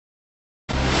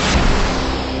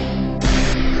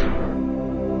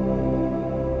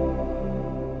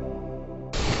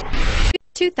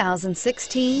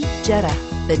2016 Jetta.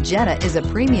 The Jetta is a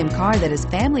premium car that is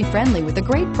family-friendly with a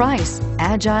great price,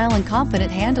 agile and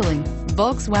confident handling.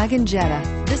 Volkswagen Jetta.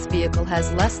 This vehicle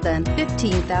has less than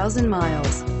 15,000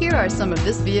 miles. Here are some of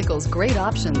this vehicle's great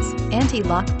options: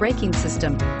 anti-lock braking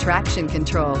system, traction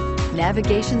control,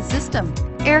 navigation system,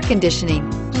 air conditioning,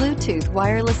 Bluetooth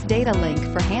wireless data link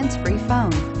for hands-free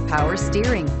phone, power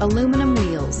steering, aluminum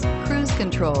wheels, cruise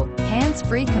control,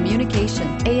 hands-free communication,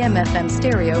 AM/FM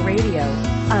stereo radio.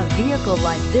 A vehicle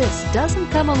like this doesn't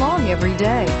come along every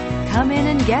day. Come in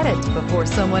and get it before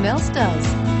someone else does.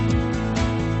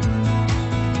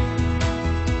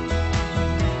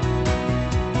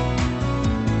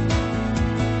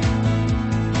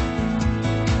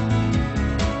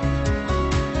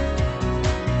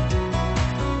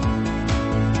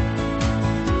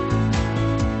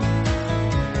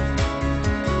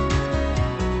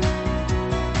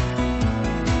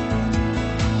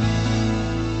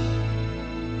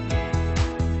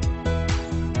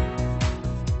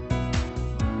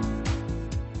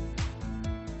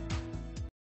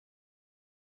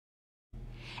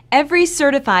 Every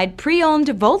certified pre-owned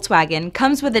Volkswagen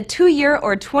comes with a 2-year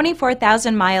or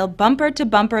 24,000-mile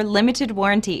bumper-to-bumper limited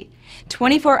warranty,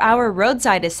 24-hour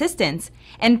roadside assistance,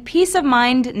 and peace of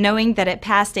mind knowing that it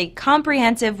passed a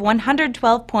comprehensive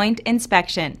 112-point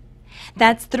inspection.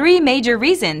 That's 3 major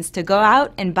reasons to go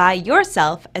out and buy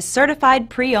yourself a certified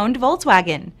pre-owned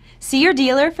Volkswagen. See your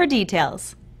dealer for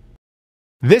details.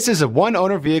 This is a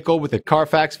one-owner vehicle with a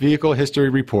Carfax Vehicle History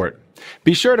Report.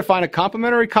 Be sure to find a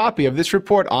complimentary copy of this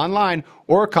report online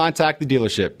or contact the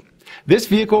dealership. This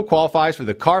vehicle qualifies for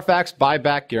the Carfax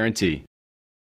Buyback Guarantee.